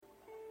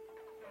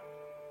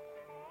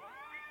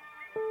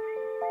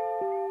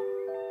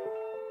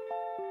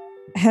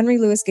Henry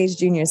Louis Gates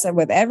Jr. said,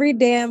 with every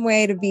damn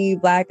way to be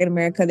Black in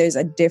America, there's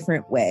a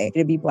different way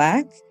to be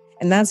Black.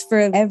 And that's for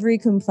every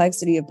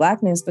complexity of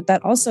Blackness, but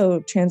that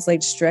also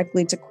translates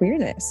directly to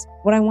queerness.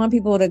 What I want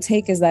people to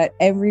take is that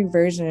every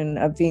version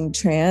of being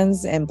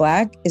trans and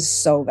Black is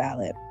so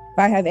valid. If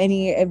I have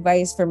any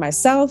advice for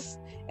myself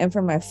and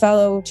for my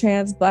fellow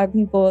trans Black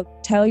people,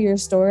 tell your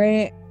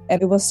story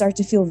and it will start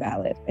to feel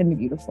valid and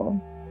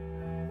beautiful.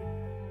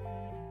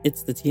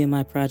 It's the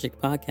TMI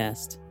Project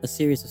podcast, a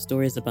series of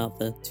stories about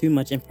the too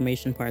much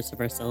information parts of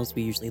ourselves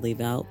we usually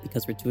leave out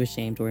because we're too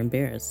ashamed or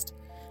embarrassed.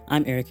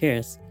 I'm Eric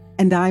Harris.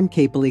 And I'm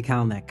Kapely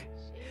Kalnick.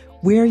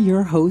 We're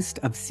your host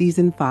of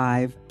Season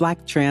 5,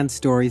 Black Trans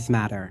Stories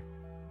Matter.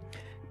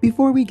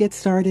 Before we get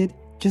started,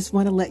 just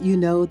want to let you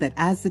know that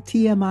as the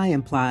TMI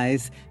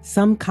implies,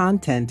 some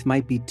content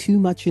might be too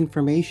much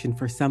information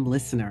for some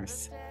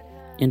listeners.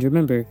 And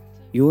remember,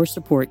 your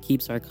support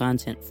keeps our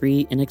content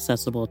free and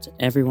accessible to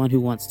everyone who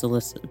wants to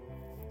listen.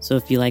 So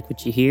if you like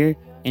what you hear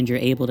and you're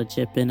able to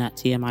chip in at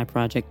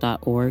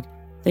tmiproject.org,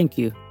 thank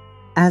you.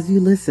 As you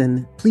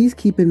listen, please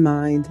keep in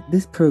mind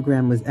this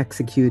program was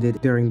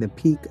executed during the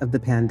peak of the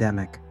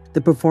pandemic.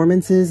 The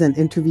performances and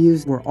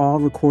interviews were all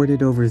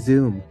recorded over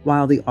Zoom.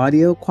 While the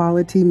audio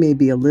quality may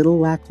be a little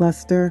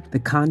lackluster, the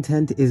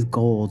content is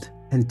gold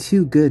and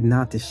too good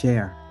not to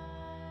share.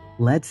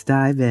 Let's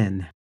dive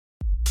in.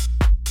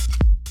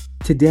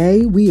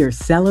 Today, we are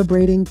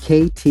celebrating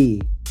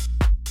KT.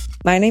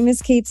 My name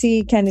is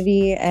KT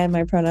Kennedy, and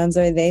my pronouns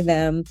are they,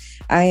 them.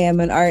 I am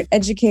an art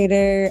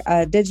educator,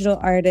 a digital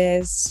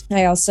artist.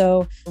 I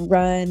also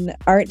run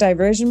art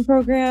diversion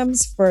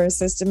programs for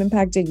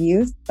system-impacted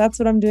youth. That's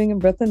what I'm doing in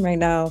Brooklyn right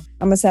now.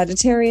 I'm a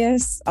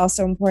Sagittarius,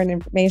 also important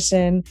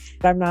information.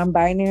 I'm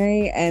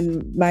non-binary,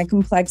 and my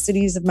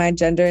complexities of my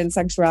gender and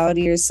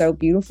sexuality are so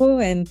beautiful,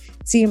 and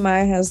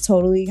TMI has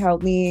totally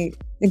helped me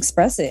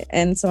express it.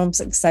 And so I'm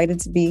so excited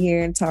to be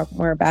here and talk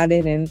more about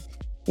it. And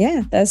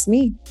yeah, that's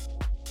me.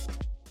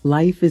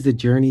 Life is a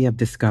journey of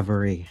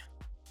discovery.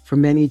 For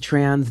many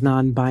trans,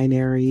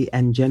 non-binary,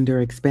 and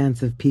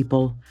gender-expansive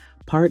people,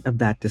 part of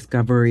that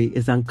discovery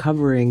is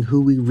uncovering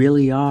who we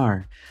really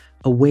are,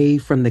 away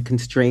from the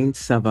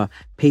constraints of a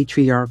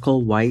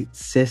patriarchal, white,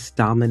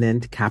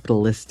 cis-dominant,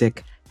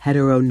 capitalistic,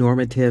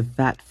 heteronormative,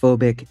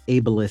 fatphobic,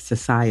 ableist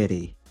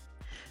society.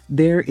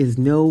 There is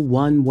no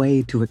one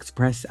way to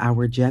express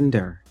our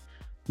gender.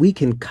 We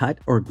can cut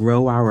or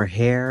grow our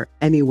hair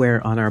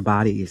anywhere on our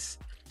bodies.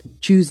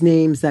 Choose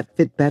names that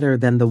fit better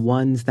than the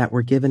ones that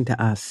were given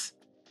to us.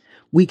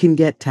 We can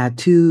get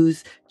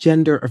tattoos,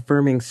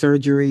 gender-affirming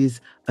surgeries,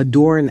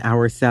 adorn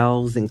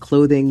ourselves in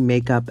clothing,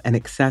 makeup, and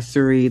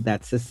accessory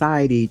that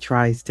society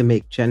tries to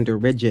make gender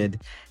rigid,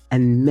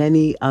 and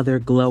many other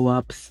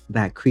glow-ups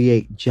that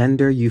create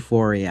gender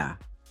euphoria.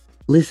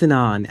 Listen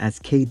on as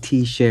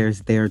KT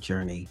shares their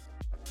journey.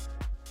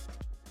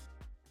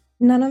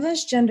 None of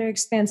us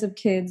gender-expansive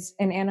kids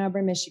in Ann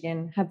Arbor,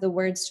 Michigan have the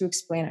words to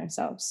explain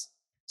ourselves.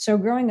 So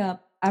growing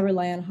up, I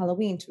rely on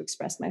Halloween to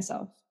express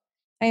myself.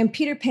 I am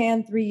Peter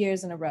Pan 3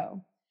 years in a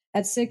row.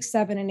 At 6,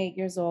 7, and 8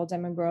 years old,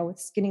 I'm a girl with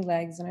skinny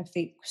legs and a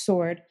fake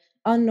sword,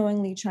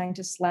 unknowingly trying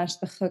to slash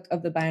the hook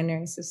of the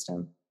binary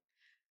system.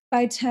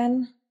 By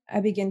 10,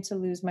 I begin to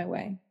lose my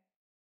way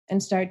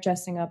and start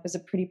dressing up as a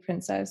pretty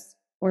princess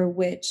or a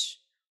witch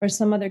or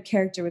some other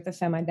character with a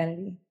femme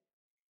identity.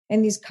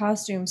 In these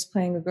costumes,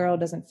 playing a girl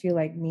doesn't feel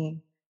like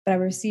me, but I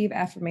receive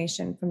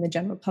affirmation from the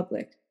general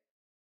public.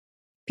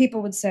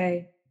 People would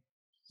say,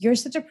 "You're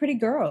such a pretty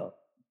girl,"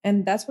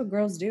 and that's what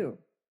girls do.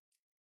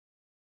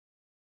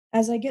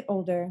 As I get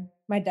older,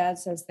 my dad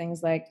says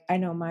things like, "I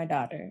know my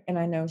daughter, and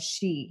I know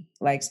she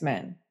likes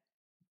men."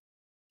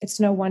 It's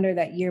no wonder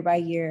that year by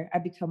year, I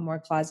become more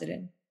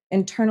closeted,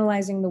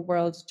 internalizing the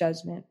world's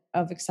judgment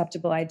of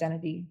acceptable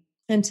identity,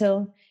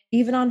 until,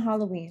 even on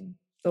Halloween,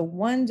 the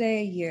one day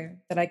a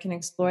year that I can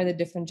explore the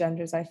different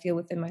genders I feel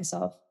within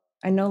myself,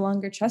 I no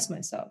longer trust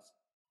myself.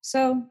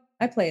 So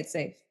I play it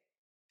safe.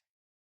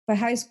 By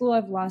high school,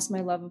 I've lost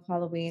my love of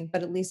Halloween,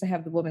 but at least I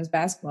have the women's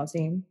basketball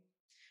team.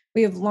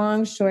 We have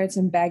long shorts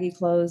and baggy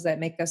clothes that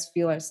make us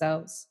feel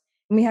ourselves.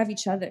 And we have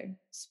each other.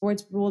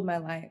 Sports ruled my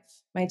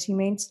life. My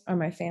teammates are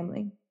my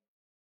family.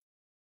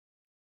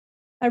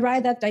 I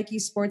ride that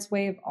dykey sports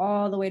wave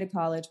all the way to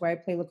college, where I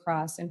play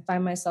lacrosse and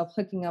find myself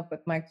hooking up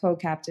with my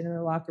co-captain in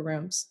the locker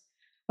rooms.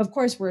 Of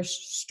course, we're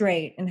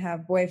straight and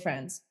have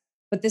boyfriends,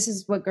 but this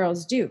is what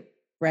girls do,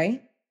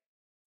 right?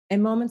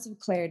 In moments of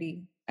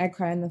clarity, I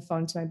cry on the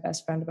phone to my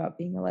best friend about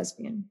being a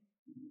lesbian.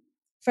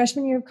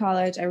 Freshman year of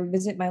college, I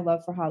revisit my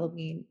love for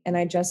Halloween, and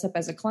I dress up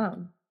as a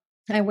clown.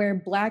 I wear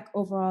black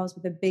overalls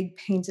with a big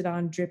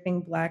painted-on,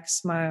 dripping black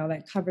smile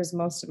that covers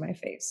most of my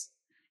face.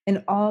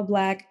 In all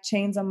black,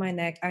 chains on my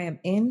neck, I am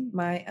in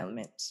my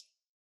element.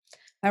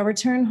 I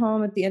return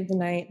home at the end of the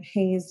night,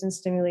 hazed and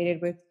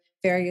stimulated with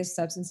various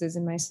substances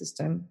in my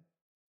system.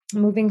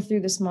 Moving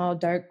through the small,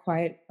 dark,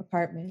 quiet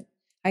apartment,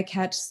 I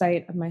catch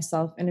sight of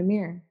myself in a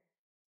mirror.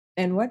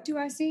 And what do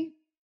I see?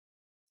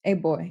 A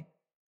boy.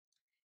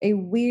 A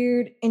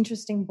weird,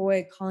 interesting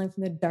boy calling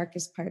from the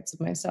darkest parts of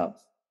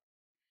myself.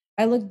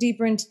 I look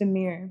deeper into the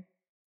mirror.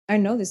 I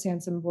know this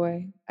handsome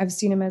boy. I've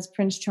seen him as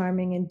Prince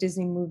Charming in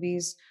Disney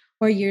movies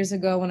or years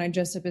ago when I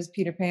dressed up as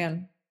Peter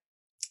Pan.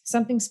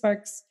 Something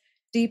sparks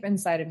deep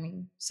inside of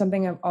me,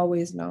 something I've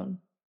always known.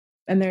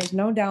 And there's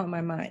no doubt in my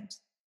mind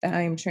that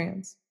I am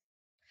trans.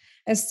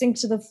 I sink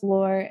to the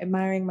floor,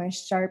 admiring my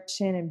sharp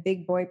chin and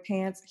big boy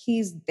pants.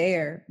 He's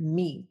there,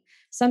 me.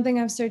 Something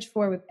I've searched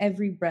for with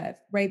every breath,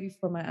 right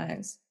before my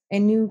eyes. A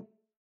new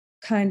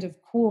kind of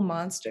cool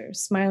monster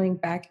smiling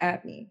back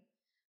at me.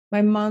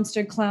 My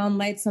monster clown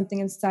lights something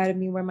inside of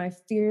me where my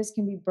fears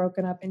can be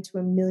broken up into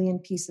a million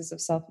pieces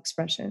of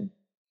self-expression.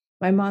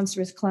 My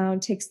monstrous clown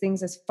takes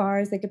things as far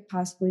as they could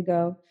possibly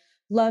go,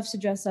 loves to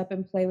dress up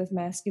and play with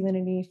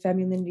masculinity,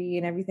 femininity,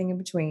 and everything in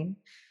between.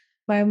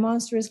 My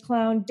monstrous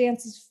clown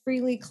dances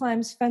freely,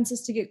 climbs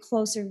fences to get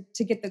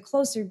the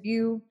closer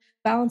view,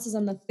 balances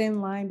on the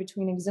thin line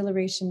between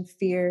exhilaration,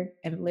 fear,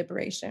 and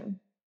liberation.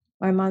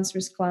 My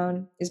monstrous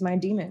clown is my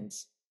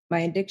demons, my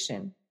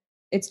addiction.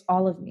 It's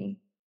all of me.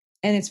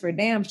 And it's for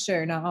damn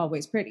sure not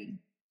always pretty.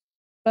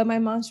 But my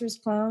monstrous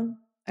clown,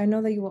 I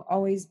know that you will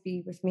always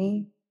be with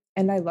me,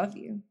 and I love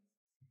you.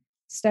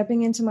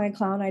 Stepping into my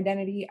clown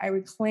identity, I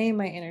reclaim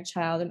my inner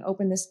child and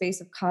open the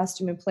space of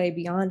costume and play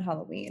beyond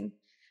Halloween.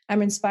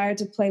 I'm inspired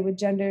to play with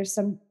gender.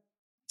 Some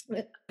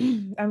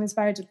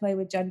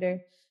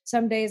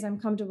days I'm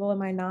comfortable in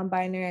my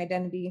non-binary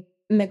identity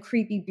and the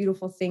creepy,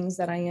 beautiful things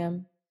that I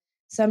am.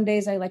 Some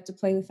days I like to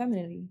play with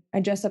femininity.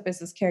 I dress up as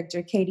this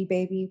character, Katie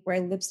Baby,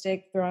 wear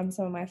lipstick, throw on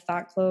some of my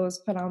thought clothes,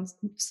 put on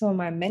some of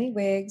my many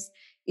wigs,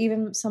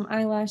 even some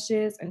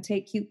eyelashes, and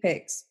take cute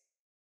pics.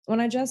 When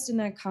I dressed in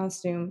that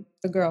costume,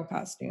 the girl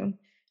costume,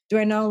 do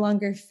I no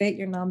longer fit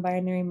your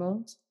non-binary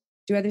mold?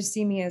 Do others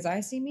see me as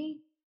I see me?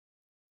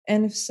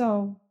 And if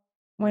so,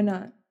 why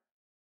not?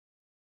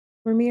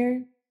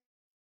 Ramir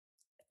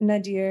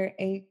Nadir,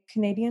 a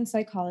Canadian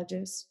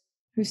psychologist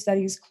who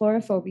studies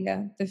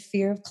chlorophobia, the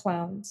fear of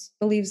clowns,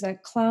 believes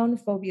that clown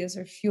phobias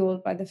are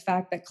fueled by the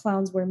fact that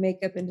clowns wear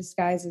makeup and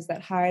disguises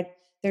that hide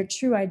their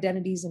true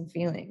identities and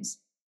feelings.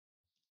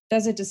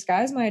 Does it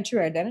disguise my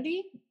true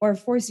identity or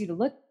force you to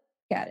look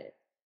at it?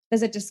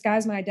 Does it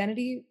disguise my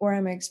identity or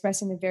am I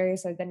expressing the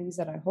various identities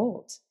that I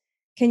hold?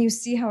 Can you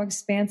see how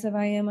expansive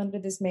I am under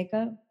this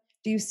makeup?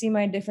 Do you see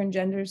my different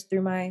genders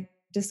through my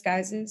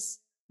disguises?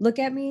 Look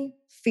at me,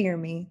 fear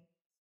me.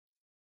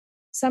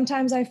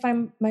 Sometimes I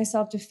find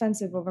myself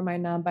defensive over my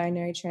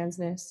non-binary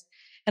transness,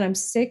 and I'm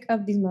sick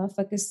of these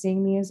motherfuckers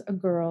seeing me as a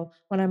girl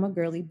when I'm a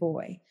girly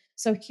boy.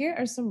 So here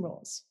are some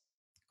rules.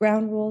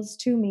 Ground rules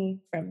to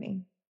me, from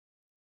me.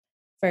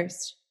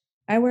 First,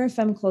 I wear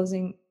femme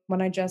clothing when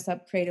I dress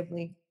up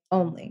creatively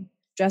only.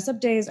 Dress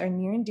up days are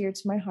near and dear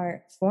to my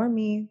heart, for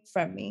me,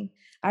 from me.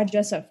 I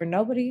dress up for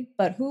nobody,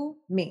 but who?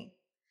 Me.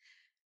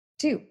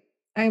 2,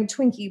 I am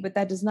Twinkie, but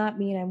that does not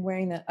mean I'm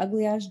wearing that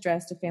ugly-ass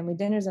dress to family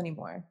dinners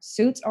anymore.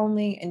 Suits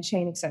only and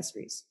chain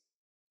accessories.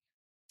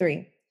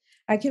 3,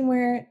 I can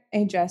wear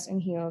a dress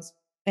and heels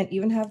and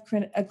even have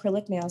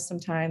acrylic nails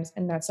sometimes,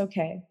 and that's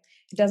okay.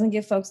 It doesn't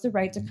give folks the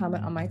right to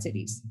comment on my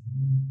titties.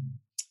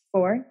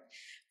 4,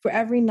 for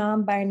every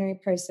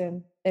non-binary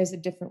person, there's a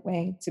different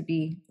way to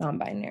be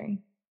non-binary.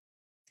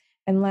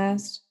 And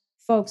last,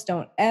 folks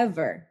don't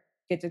ever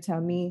get to tell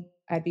me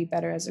I'd be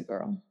better as a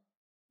girl.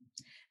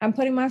 I'm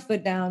putting my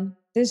foot down.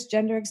 This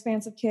gender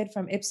expansive kid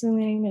from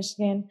Ypsilanti,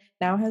 Michigan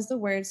now has the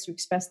words to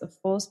express the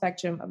full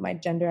spectrum of my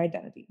gender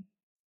identity.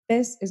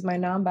 This is my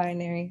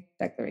non-binary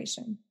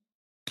declaration.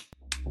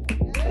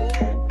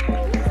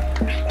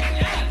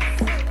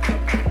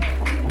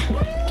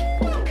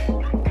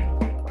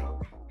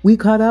 We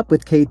caught up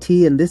with KT,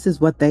 and this is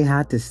what they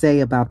had to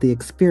say about the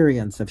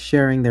experience of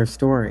sharing their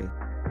story.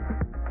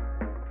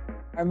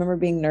 I remember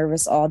being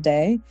nervous all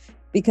day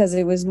because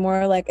it was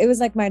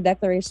like my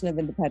declaration of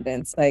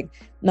independence. Like,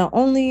 not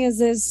only is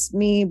this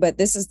me, but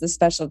this is the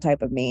special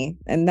type of me.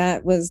 And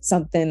that was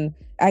something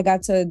I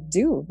got to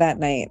do that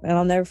night, and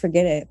I'll never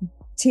forget it.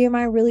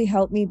 TMI really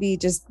helped me be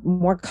just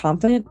more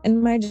confident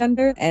in my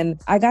gender. And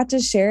I got to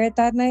share it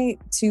that night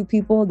to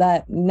people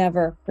that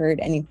never heard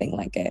anything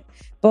like it,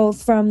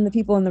 both from the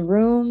people in the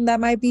room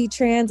that might be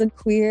trans and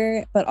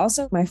queer, but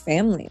also my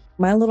family.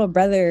 My little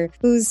brother,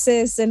 who's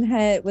cis and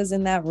het, was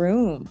in that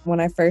room when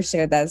I first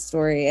shared that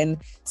story. And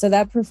so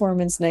that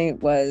performance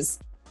night was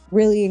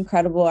really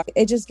incredible.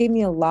 It just gave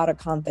me a lot of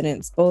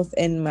confidence, both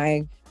in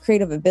my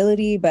creative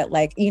ability, but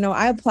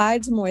I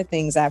applied to more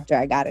things after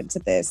I got into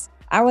this.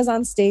 I was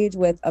on stage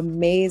with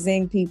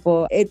amazing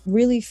people. It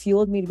really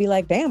fueled me to be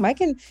like, damn,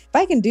 if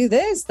I can do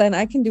this, then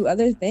I can do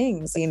other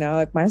things.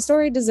 My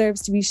story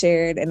deserves to be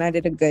shared, and I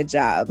did a good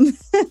job.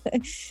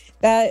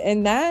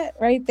 that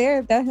right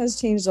there, that has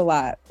changed a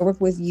lot. I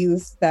work with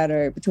youth that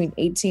are between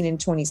 18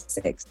 and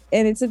 26.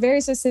 And it's a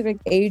very specific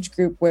age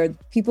group where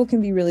people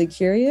can be really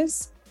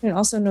curious and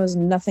also knows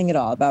nothing at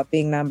all about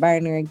being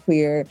non-binary,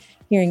 queer,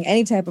 hearing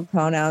any type of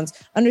pronouns,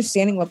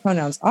 understanding what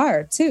pronouns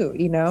are too,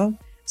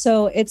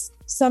 So it's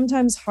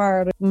sometimes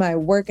hard in my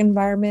work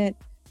environment,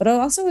 but it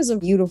also is a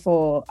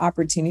beautiful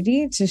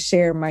opportunity to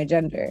share my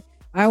gender.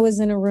 I was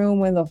in a room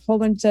with a whole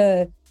bunch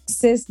of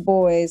cis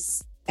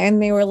boys,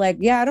 and they were like,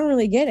 yeah, I don't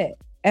really get it.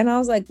 And I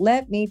was like,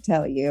 let me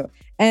tell you.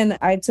 And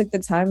I took the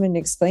time and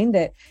explained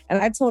it.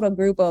 And I told a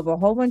group of a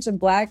whole bunch of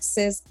Black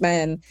cis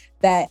men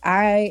that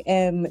I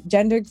am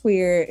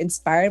genderqueer,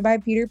 inspired by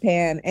Peter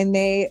Pan. And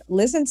they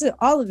listened to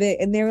all of it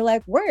and they were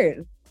like,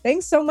 word,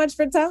 thanks so much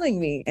for telling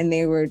me. And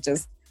they were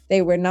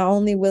not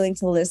only willing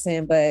to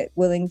listen, but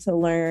willing to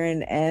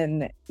learn.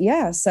 And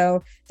yeah,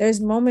 so there's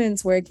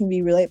moments where it can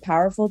be really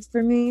powerful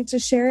for me to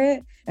share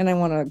it. And I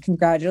want to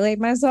congratulate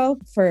myself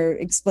for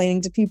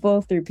explaining to people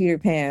through Peter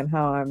Pan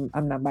how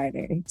I'm not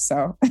binary.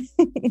 So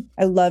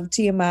I love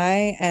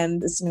TMI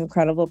and it's an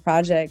incredible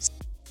project.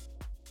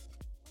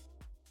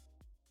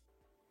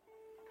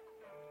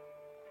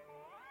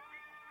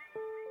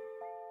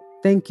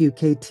 Thank you,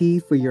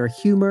 KT, for your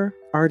humor,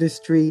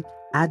 artistry,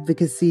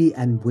 advocacy,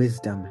 and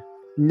wisdom.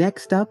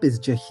 Next up is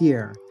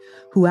Jahir,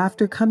 who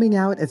after coming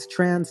out as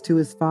trans to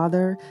his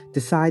father,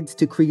 decides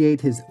to create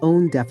his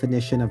own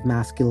definition of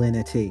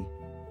masculinity.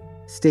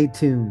 Stay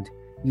tuned.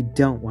 You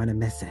don't want to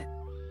miss it.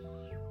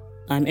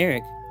 I'm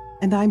Eric.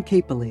 And I'm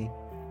Capely.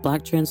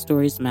 Black Trans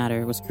Stories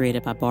Matter was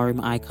created by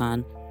ballroom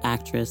icon,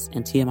 actress,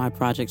 and TMI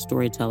Project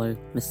storyteller,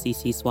 Ms.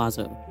 Cece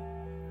Swazo.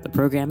 The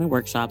program and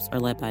workshops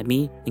are led by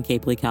me and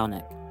Capely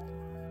Kalnick.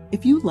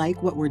 If you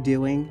like what we're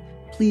doing,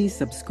 please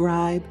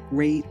subscribe,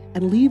 rate,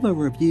 and leave a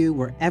review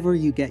wherever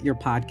you get your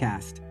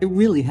podcast. It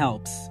really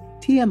helps.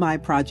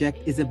 TMI Project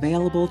is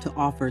available to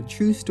offer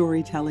true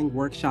storytelling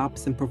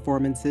workshops and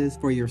performances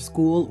for your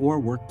school or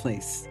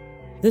workplace.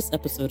 This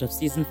episode of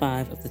Season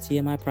 5 of the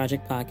TMI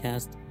Project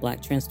podcast,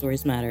 Black Trans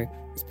Stories Matter,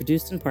 is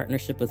produced in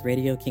partnership with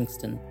Radio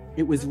Kingston.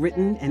 It was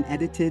written and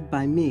edited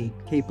by me,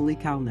 Capely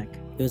Kalnick.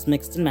 It was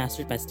mixed and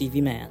mastered by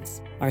Stevie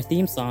Manns. Our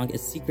theme song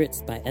is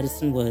Secrets by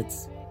Edison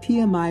Woods.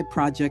 TMI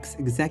Project's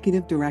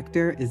executive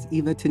director is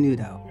Eva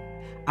Tenuto.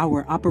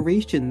 Our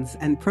operations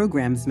and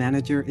programs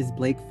manager is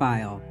Blake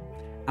File.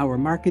 Our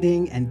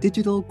marketing and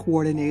digital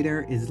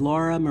coordinator is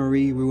Laura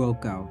Marie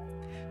Ruocco.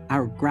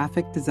 Our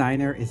graphic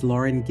designer is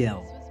Lauren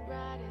Gill.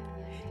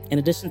 In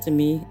addition to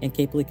me and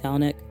Capely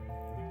Kalnick,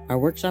 our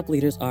workshop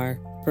leaders are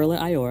Perla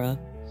Iora,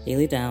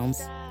 Haley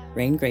Downs,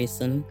 Rain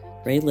Grayson,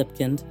 Ray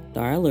Lipkind,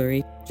 Dara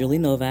Lurie, Julie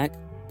Novak,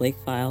 Blake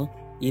File,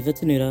 Eva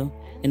Tenuto,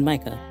 and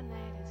Micah.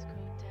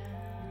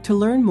 To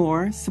learn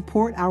more,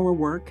 support our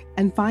work,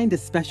 and find a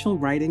special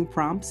writing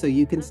prompt so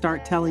you can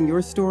start telling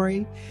your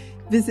story,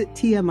 visit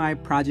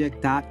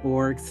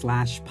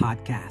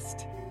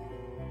tmiproject.org/podcast.